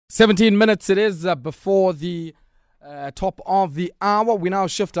17 minutes it is before the top of the hour. We now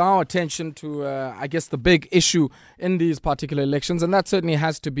shift our attention to, I guess, the big issue in these particular elections, and that certainly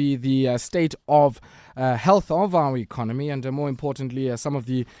has to be the state of health of our economy, and more importantly, some of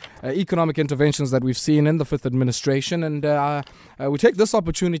the economic interventions that we've seen in the fifth administration. And we take this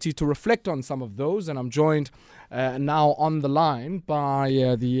opportunity to reflect on some of those, and I'm joined now on the line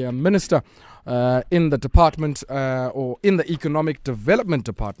by the Minister in the department or in the Economic Development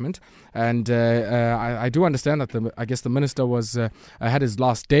Department. And I do understand that the Minister was had his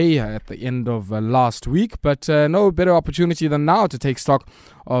last day at the end of last week, but no better opportunity than now to take stock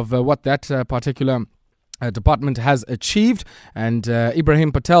of what that particular department has achieved. And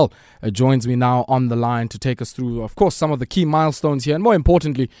Ebrahim Patel joins me now on the line to take us through, of course, some of the key milestones here, and more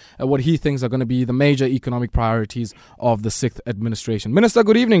importantly, what he thinks are going to be the major economic priorities of the sixth administration. Minister,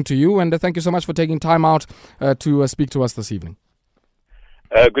 good evening to you, and thank you so much for taking time out to speak to us this evening.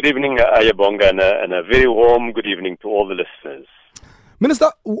 Good evening, Ayabonga, and a very warm good evening to all the listeners.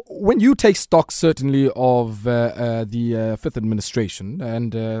 Minister, when you take stock certainly of the fifth administration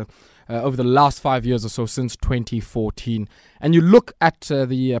and over the last 5 years or so since 2014, and you look at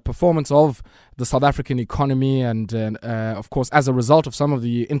the performance of the South African economy and of course as a result of some of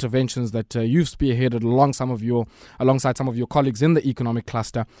the interventions that you've spearheaded alongside some of your colleagues in the economic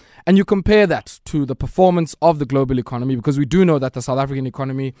cluster, and you compare that to the performance of the global economy, because we do know that the South African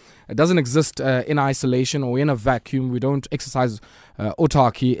economy doesn't exist in isolation or in a vacuum. We don't exercise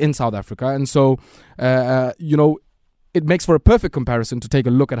autarky in South Africa, and so it makes for a perfect comparison to take a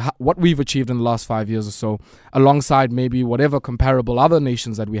look at what we've achieved in the last 5 years or so, alongside maybe whatever comparable other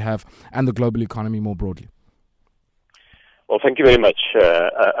nations that we have and the global economy more broadly. Well, thank you very much,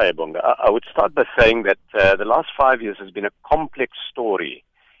 Ayabonga. I would start by saying that the last 5 years has been a complex story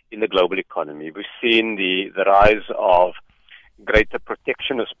in the global economy. We've seen the rise of greater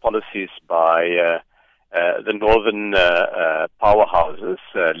protectionist policies by the northern powerhouses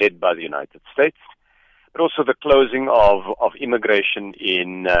led by the United States, but also the closing of immigration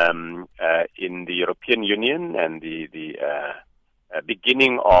in the European Union and the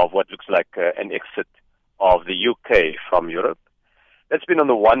beginning of what looks like an exit of the UK from Europe. That's been, on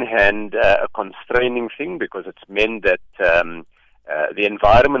the one hand, a constraining thing, because it's meant that the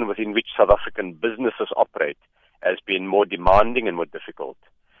environment within which South African businesses operate has been more demanding and more difficult.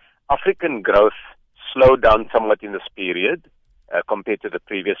 African growth slowed down somewhat in this period, compared to the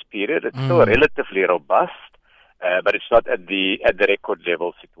previous period. It's still relatively robust, but it's not at the record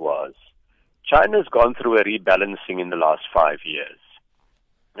levels it was. China's gone through a rebalancing in the last 5 years.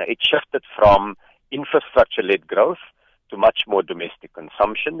 It shifted from infrastructure-led growth to much more domestic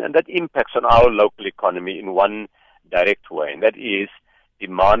consumption, and that impacts on our local economy in one direct way, and that is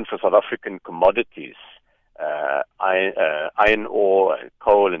demand for South African commodities, iron ore,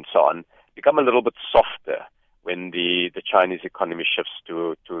 coal, and so on, become a little bit softer when the Chinese economy shifts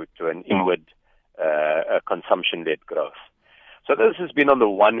to an inward consumption-led growth. So this has been on the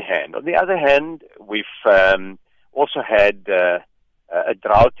one hand. On the other hand, we've also had a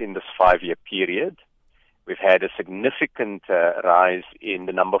drought in this 5-year period. We've had a significant rise in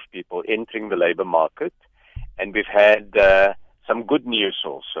the number of people entering the labor market, and we've had some good news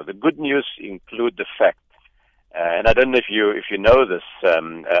also. The good news include the fact, and I don't know if you know this,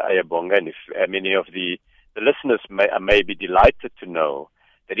 Ayabonga, and if many of the listeners may be delighted to know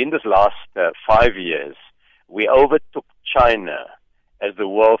that in this last 5 years, we overtook China as the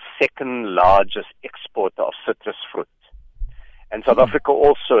world's second largest exporter of citrus fruit. And South Africa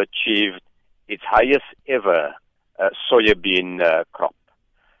also achieved its highest ever soybean crop.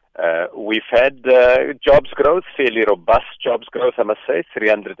 We've had jobs growth, fairly robust jobs growth, I must say,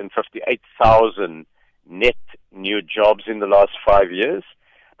 358,000 net new jobs in the last 5 years.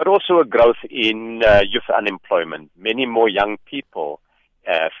 But also a growth in youth unemployment. Many more young people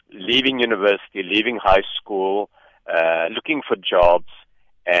leaving university, leaving high school, looking for jobs,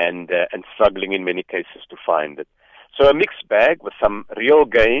 and struggling in many cases to find it. So a mixed bag with some real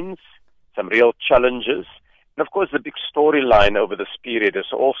gains, some real challenges. And of course, the big storyline over this period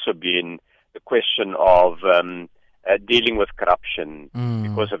has also been the question of dealing with corruption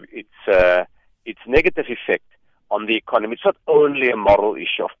because of its negative effect on the economy. It's not only a moral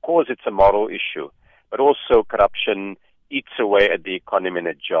issue. Of course, it's a moral issue, but also corruption eats away at the economy and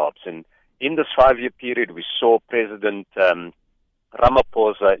at jobs. And in this 5-year period, we saw President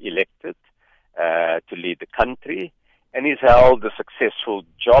Ramaphosa elected to lead the country, and he's held a successful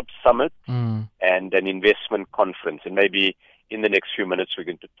job summit and an investment conference. And maybe in the next few minutes, we're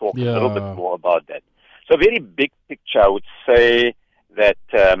going to talk a little bit more about that. So a very big picture, I would say that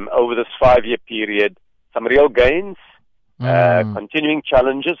over this 5-year period, some real gains, continuing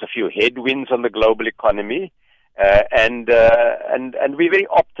challenges, a few headwinds on the global economy, and we're very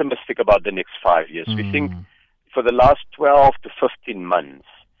optimistic about the next 5 years. We think for the last 12 to 15 months,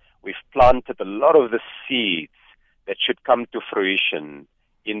 we've planted a lot of the seeds that should come to fruition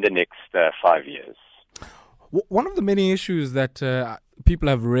in the next 5 years. One of the many issues that people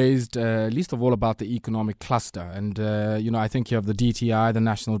have raised, least of all about the economic cluster, and I think you have the DTI, the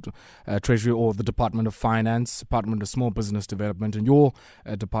National Treasury, or the Department of Finance, Department of Small Business Development, and your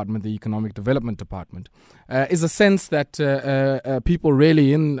department, the Economic Development Department, is a sense that people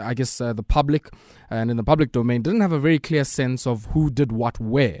really in, I guess, the public and in the public domain didn't have a very clear sense of who did what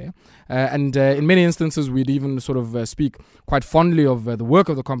where. And in many instances, we'd even sort of speak quite fondly of the work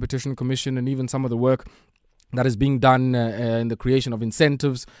of the Competition Commission and even some of the work that is being done in the creation of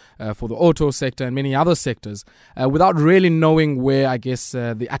incentives for the auto sector and many other sectors without really knowing where, I guess,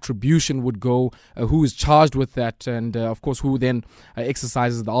 the attribution would go, who is charged with that, and, of course, who then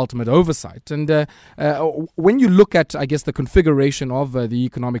exercises the ultimate oversight. And when you look at, I guess, the configuration of the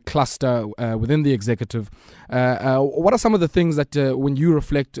economic cluster within the executive, what are some of the things that, when you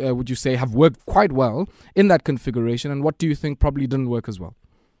reflect, would you say have worked quite well in that configuration, and what do you think probably didn't work as well?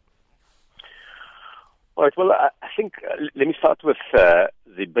 All right. Well, I think let me start with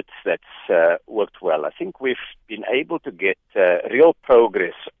the bits that's worked well. I think we've been able to get real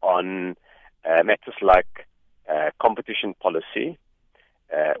progress on matters like competition policy.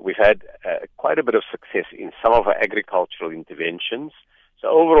 We've had quite a bit of success in some of our agricultural interventions. So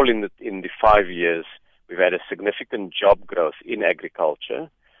overall, in the 5 years, we've had a significant job growth in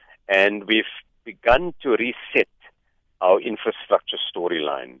agriculture, and we've begun to reset our infrastructure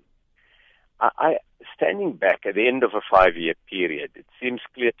storyline. Standing back at the end of a 5-year period, it seems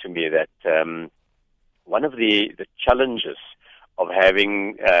clear to me that one of the challenges of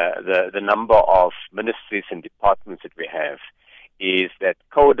having the number of ministries and departments that we have is that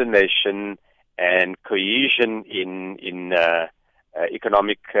coordination and cohesion in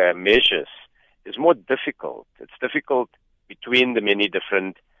economic measures is more difficult. It's difficult between the many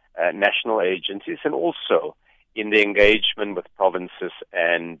different national agencies and also in the engagement with provinces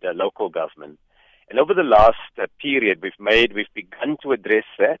and local government. And over the last period we've begun to address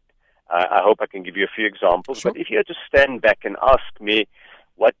that. I hope I can give you a few examples. Sure. But if you were to stand back and ask me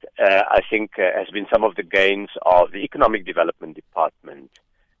what I think has been some of the gains of the Economic Development Department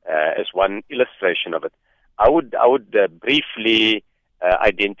as one illustration of it, I would briefly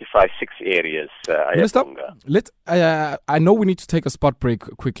identify 6 areas. Minister, I know we need to take a spot break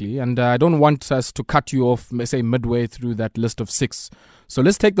quickly, and I don't want us to cut you off, say, midway through that list of 6. So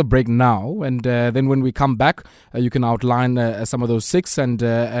let's take the break now, and then when we come back, you can outline some of those 6, and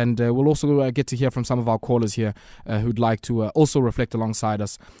we'll also get to hear from some of our callers here who'd like to also reflect alongside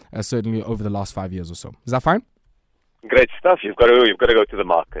us, certainly over the last 5 years or so. Is that fine? Great stuff. You've got to go to the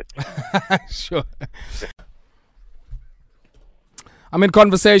market. Sure. I'm in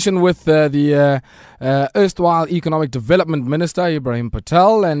conversation with the erstwhile Economic Development Minister, Ebrahim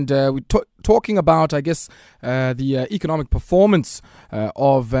Patel, and we're talking about, I guess, the economic performance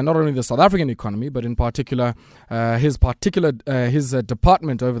of not only the South African economy, but in particular his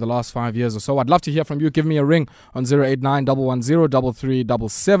department over the last 5 years or so. I'd love to hear from you. Give me a ring on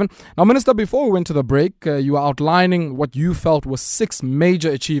 089-110-3377. Now, Minister, before we went to the break, you were outlining what you felt were 6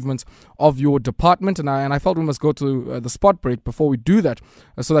 major achievements of your department, and I felt we must go to the spot break before we do that,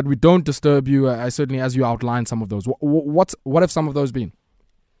 so that we don't disturb you, certainly as you outline some of those. What have some of those been?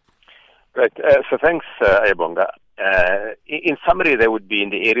 Great. So thanks, Ayabonga. In summary, they would be in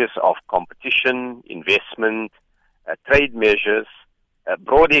the areas of competition, investment, trade measures,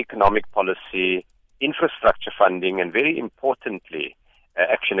 broader economic policy, infrastructure funding, and very importantly,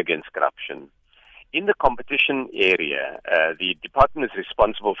 action against corruption. In the competition area, the department is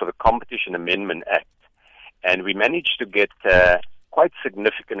responsible for the Competition Amendment Act, and we managed to get quite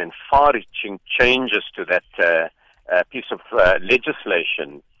significant and far-reaching changes to that piece of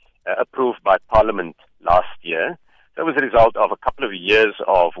legislation approved by Parliament last year. That was a result of a couple of years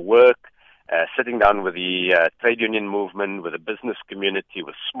of work, sitting down with the trade union movement, with the business community,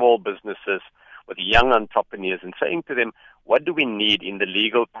 with small businesses, with young entrepreneurs, and saying to them, what do we need in the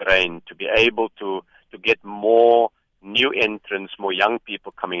legal terrain to be able to get more new entrants, more young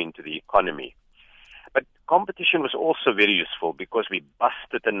people coming into the economy? But competition was also very useful because we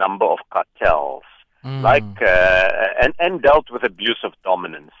busted a number of cartels, and dealt with abuse of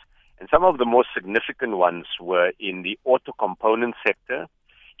dominance. And some of the most significant ones were in the auto component sector.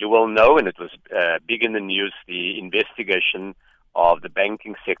 You will know, and it was big in the news, the investigation of the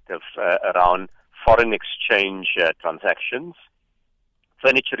banking sector around foreign exchange transactions.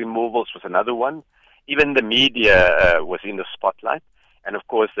 Furniture removals was another one. Even the media was in the spotlight. And of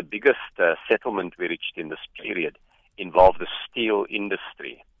course, the biggest settlement we reached in this period involved the steel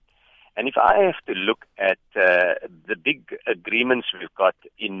industry. And if I have to look at the big agreements we've got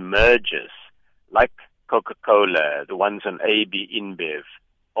in mergers, like Coca-Cola, the ones on AB InBev,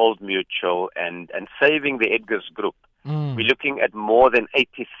 Old Mutual, and saving the Edgar's Group, we're looking at more than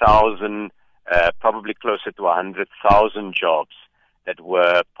 80,000, probably closer to 100,000 jobs that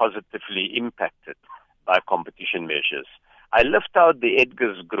were positively impacted by competition measures. I left out the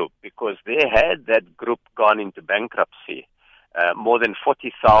Edgar's Group because they had that group gone into bankruptcy. More than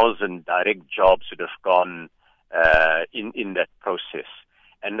 40,000 direct jobs would have gone in that process.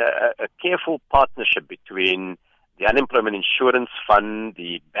 And a careful partnership between the Unemployment Insurance Fund,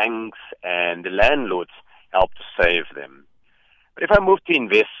 the banks, and the landlords helped to save them. But if I move to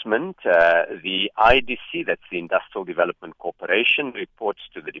investment, the IDC, that's the Industrial Development Corporation, reports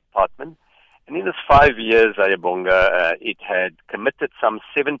to the department. And in this 5 years, Ayabonga, it had committed some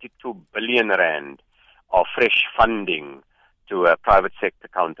 72 billion rand of fresh funding to private sector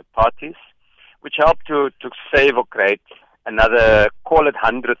counterparties, which helped to save or create another, call it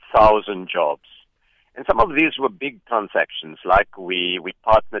 100,000 jobs. And some of these were big transactions, like we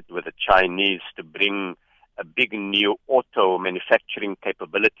partnered with the Chinese to bring a big new auto manufacturing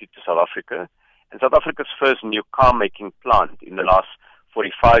capability to South Africa. And South Africa's first new car-making plant in the last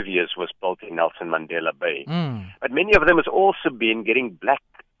 45 years was built in Nelson Mandela Bay. But many of them has also been getting black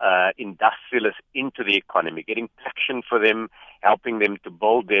industrialists into the economy, getting traction for them, helping them to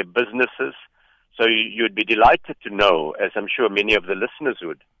build their businesses. So you'd be delighted to know, as I'm sure many of the listeners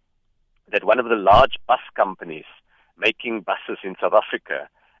would, that one of the large bus companies making buses in South Africa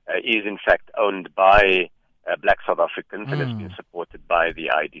is in fact owned by black South Africans and has been supported by the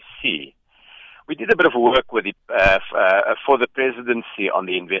IDC. We did a bit of work with for the presidency on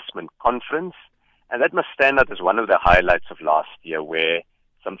the investment conference, and that must stand out as one of the highlights of last year, where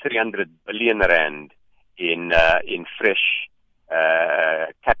some 300 billion rand in fresh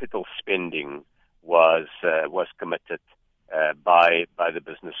capital spending was committed by the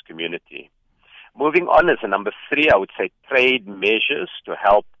business community. Moving on as a number 3, I would say trade measures to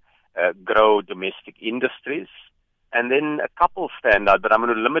help grow domestic industries. And then a couple stand out, but I'm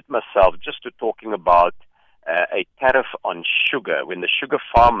going to limit myself just to talking about a tariff on sugar. When the sugar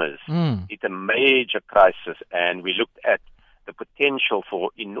farmers hit a major crisis and we looked at the potential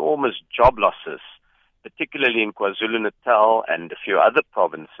for enormous job losses, particularly in KwaZulu-Natal and a few other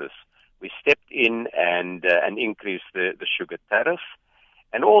provinces, we stepped in and increased the sugar tariff,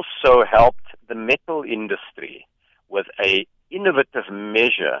 and also helped the metal industry with a innovative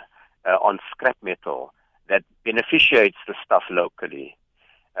measure on scrap metal that beneficiates the stuff locally.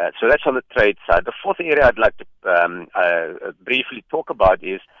 So that's on the trade side. The fourth area I'd like to briefly talk about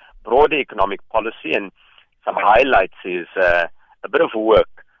is broader economic policy, and some highlights is a bit of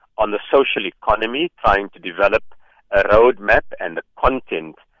work on the social economy, trying to develop a roadmap and the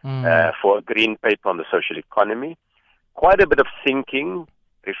content for a green paper on the social economy. Quite a bit of thinking,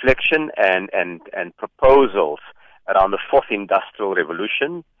 reflection, and proposals around the fourth industrial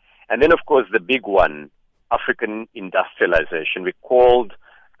revolution. And then, of course, the big one, African industrialization. We called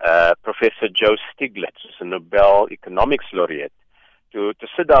Professor Joe Stiglitz, who's a Nobel Economics laureate, to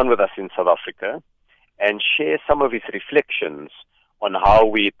sit down with us in South Africa and share some of his reflections on how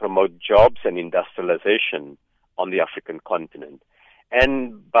we promote jobs and industrialization on the African continent.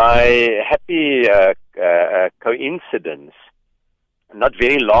 And by happy coincidence, not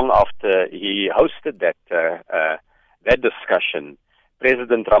very long after he hosted that discussion,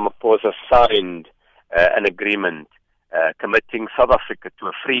 President Ramaphosa signed an agreement committing South Africa to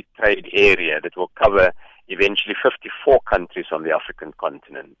a free trade area that will cover eventually 54 countries on the African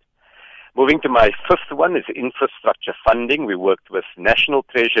continent. Moving to my fifth one is infrastructure funding. We worked with National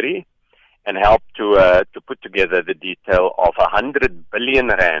Treasury and helped to put together the detail of 100 billion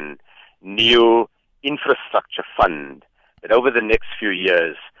rand new infrastructure fund that over the next few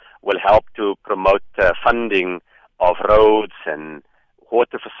years will help to promote funding of roads and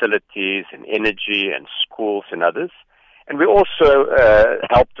water facilities and energy and schools and others. And we also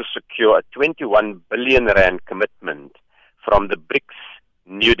helped to secure a 21 billion rand commitment from the BRICS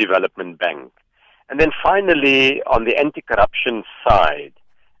New Development Bank. And then finally, on the anti-corruption side,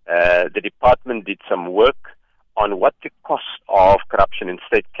 the department did some work on what the cost of corruption and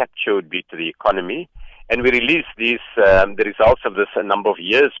state capture would be to the economy. And we released the results of this a number of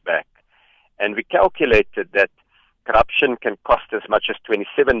years back. And we calculated that corruption can cost as much as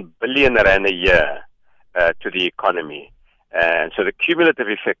 27 billion rand a year to the economy. And so the cumulative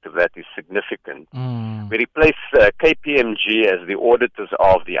effect of that is significant. We replaced KPMG as the auditors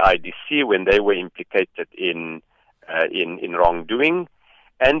of the IDC when they were implicated in wrongdoing.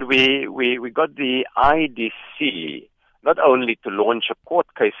 And we got the IDC not only to launch a court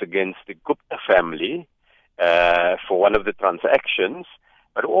case against the Gupta family for one of the transactions,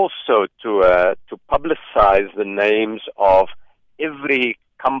 but also to publicize the names of every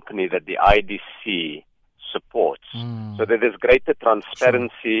company that the IDC supports, so that there's greater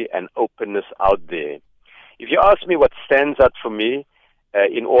transparency and openness out there. If you ask me what stands out for me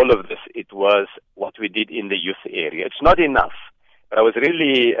in all of this, it was what we did in the youth area. It's not enough, but I was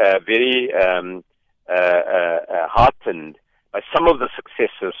really very heartened by some of the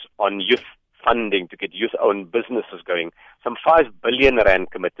successes on youth funding to get youth-owned businesses going. Some 5 billion rand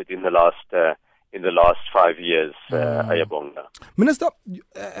committed in the last 5 years, Ayabonga. Minister,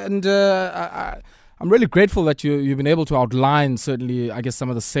 and I'm really grateful that you've been able to outline, certainly, I guess, some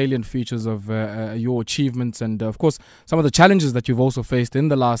of the salient features of your achievements and, of course, some of the challenges that you've also faced in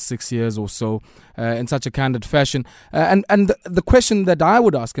the last 6 years or so in such a candid fashion. And the question that I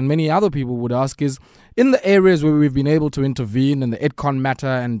would ask, and many other people would ask, is in the areas where we've been able to intervene in the EdCon matter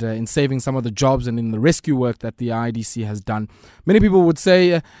and in saving some of the jobs and in the rescue work that the IDC has done, many people would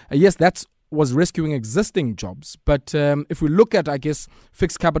say, yes, that was rescuing existing jobs. But if we look at, I guess,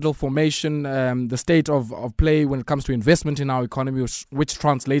 fixed capital formation, the state of play when it comes to investment in our economy, which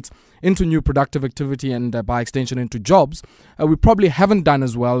translates into new productive activity and by extension into jobs, we probably haven't done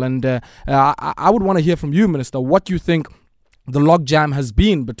as well. And I would want to hear from you, Minister, what you think the logjam has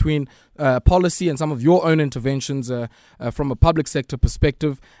been between policy and some of your own interventions from a public sector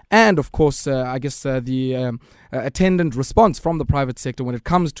perspective, and of course, I guess the attendant response from the private sector when it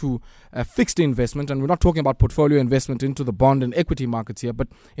comes to fixed investment. And we're not talking about portfolio investment into the bond and equity markets here, but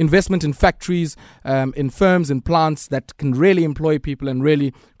investment in factories, in firms, in plants that can really employ people and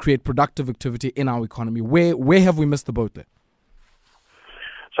really create productive activity in our economy. Where have we missed the boat there?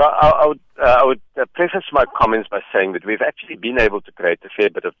 So I would preface my comments by saying that we've actually been able to create a fair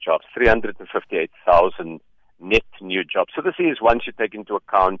bit of jobs, 358,000 net new jobs. So this is once you take into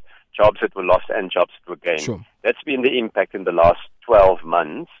account jobs that were lost and jobs that were gained. Sure. That's been the impact in the last 12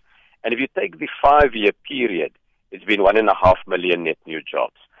 months. And if you take the 5-year period, it's been 1.5 million net new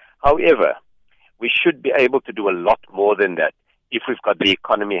jobs. However, we should be able to do a lot more than that if we've got the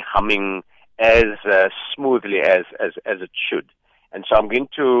economy humming as smoothly as it should. And so I'm going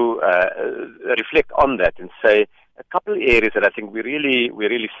to reflect on that and say a couple of areas that I think we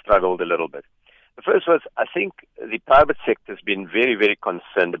really struggled a little bit. The first was, I think the private sector has been very, very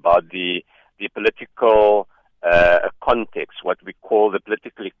concerned about the political context, what we call the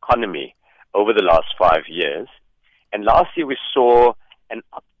political economy, over the last 5 years. And last year we saw an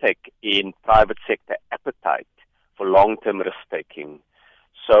uptick in private sector appetite for long-term risk-taking.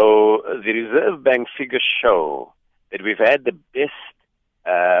 So the Reserve Bank figures show that we've had the best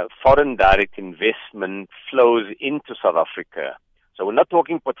foreign direct investment flows into South Africa. So we're not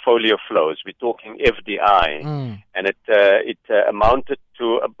talking portfolio flows, we're talking FDI. And it amounted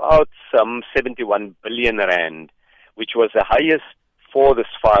to about some 71 billion rand, which was the highest for this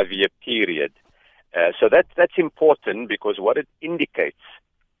 5-year period. So that's important because what it indicates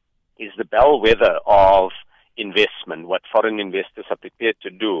is the bellwether of investment, what foreign investors are prepared to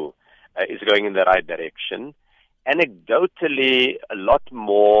do is going in the right direction. Anecdotally, a lot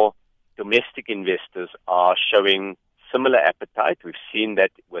more domestic investors are showing similar appetite. We've seen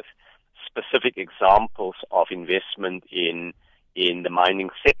that with specific examples of investment in the mining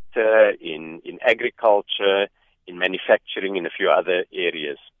sector, in agriculture, in manufacturing, in a few other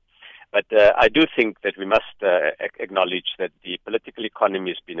areas. But I do think that we must acknowledge that the political economy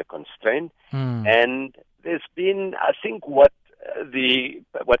has been a constraint. And there's been, I think, what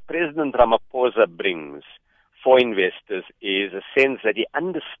President Ramaphosa brings for investors is a sense that he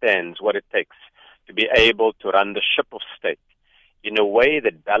understands what it takes to be able to run the ship of state in a way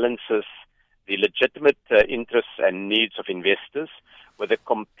that balances the legitimate interests and needs of investors with a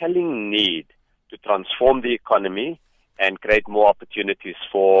compelling need to transform the economy and create more opportunities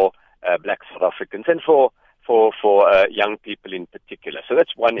for Black South Africans and for young people in particular. So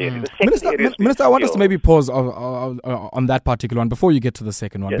that's one area. The second Minister, I want us to maybe pause on that particular one before you get to the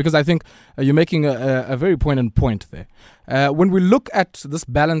second one, because I think you're making a very poignant point there. When we look at this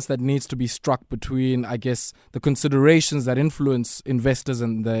balance that needs to be struck between, I guess, the considerations that influence investors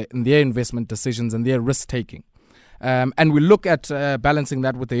and their investment decisions and their risk-taking, And we look at balancing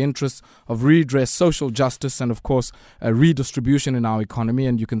that with the interests of redress, social justice, and of course redistribution in our economy.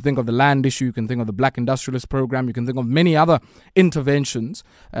 And you can think of the land issue, you can think of the Black Industrialist Program, you can think of many other interventions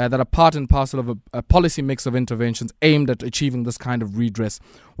that are part and parcel of a policy mix of interventions aimed at achieving this kind of redress.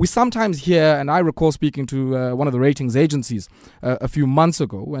 We sometimes hear, and I recall speaking to one of the ratings agencies a few months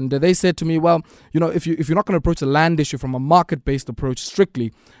ago, and they said to me, well, if you're not going to approach the land issue from a market-based approach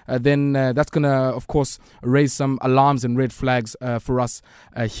strictly, then that's going to, of course, raise some alarms and red flags for us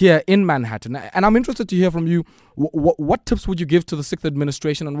here in Manhattan. And I'm interested to hear from you, what tips would you give to the sixth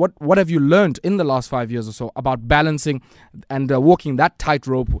administration, and what have you learned in the last 5 years or so about balancing and walking that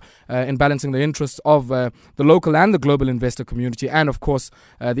tightrope in balancing the interests of the local and the global investor community, and of course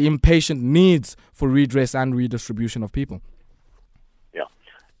the impatient needs for redress and redistribution of people? Yeah,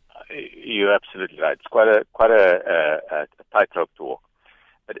 you're absolutely right. It's quite a tightrope to walk.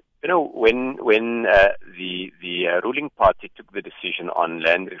 But when the ruling party took the decision on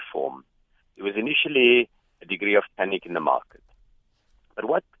land reform, it was initially a degree of panic in the market. But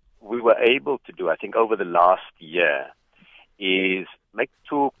what we were able to do, I think, over the last year, is make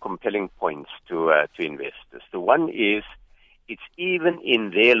two compelling points to investors. The one is, it's even in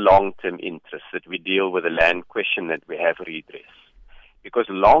their long-term interest that we deal with the land question, that we have redress. Because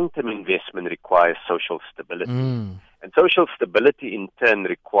long-term investment requires social stability. And social stability, in turn,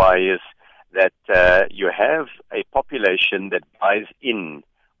 requires that you have a population that buys in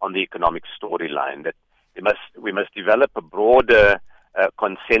on the economic storyline, that we must develop a broader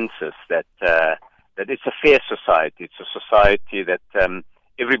consensus that it's a fair society. It's a society that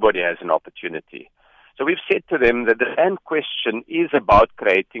everybody has an opportunity. So we've said to them that the land question is about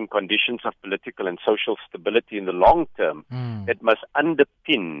creating conditions of political and social stability in the long term that must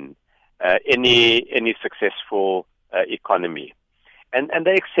underpin any successful economy. And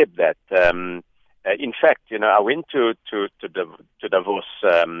they accept that. In fact, I went to Davos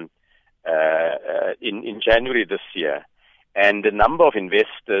in January this year, and a number of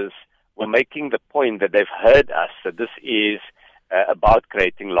investors were making the point that they've heard us, that this is about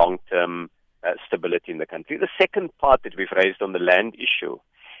creating long-term stability in the country. The second part that we've raised on the land issue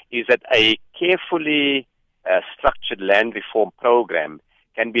is that a carefully structured land reform program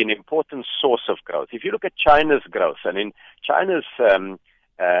can be an important source of growth. If you look at China's growth, China's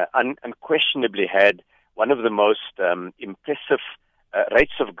unquestionably had one of the most impressive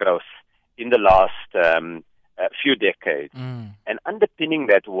rates of growth in the last few decades. And underpinning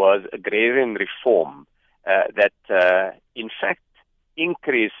that was agrarian reform that, in fact,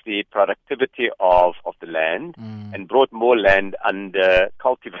 increased the productivity of the land and brought more land under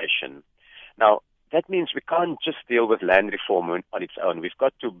cultivation. Now, that means we can't just deal with land reform on its own. We've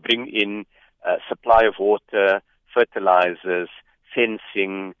got to bring in supply of water, fertilizers,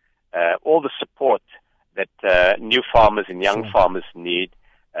 fencing, all the support that new farmers and young farmers need,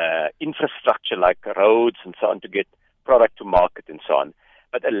 infrastructure like roads and so on to get product to market and so on.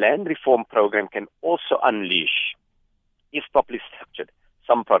 But a land reform program can also unleash, if properly structured,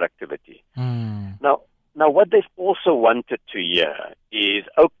 some productivity. Now, what they've also wanted to hear is,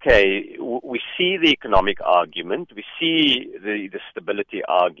 okay, we see the economic argument, we see the stability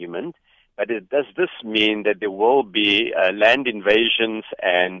argument, but does this mean that there will be land invasions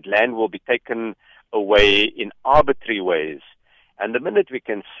and land will be taken away in arbitrary ways? And the minute we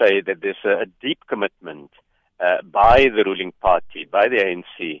can say that there's a deep commitment by the ruling party, by the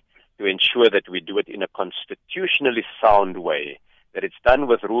ANC, to ensure that we do it in a constitutionally sound way, that it's done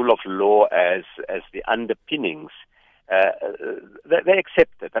with rule of law as the underpinnings, they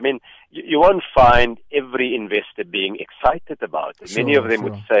accept it. I mean, you won't find every investor being excited about it. Many of them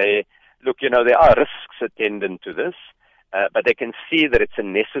would say, look, there are risks attendant to this, but they can see that it's a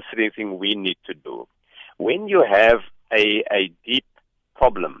necessary thing we need to do. When you have a deep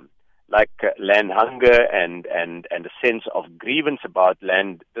problem like land hunger and a sense of grievance about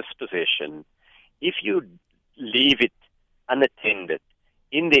land dispossession, if you leave it unattended,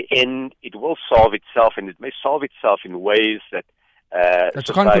 in the end, it will solve itself, and it may solve itself in ways that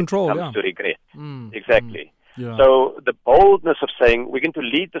society comes to regret. Exactly. Yeah. So the boldness of saying we're going to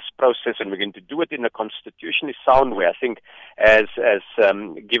lead this process and we're going to do it in a constitutionally sound way, I think, has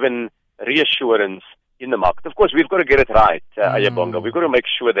given reassurance in the market. Of course, we've got to get it right, Ayabonga. We've got to make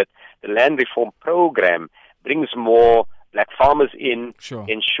sure that the land reform program brings more black farmers in,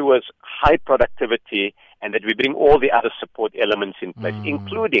 ensures high productivity, and that we bring all the other support elements in place,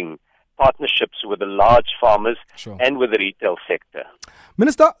 including partnerships with the large farmers and with the retail sector.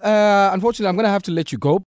 Minister, unfortunately, I'm going to have to let you go.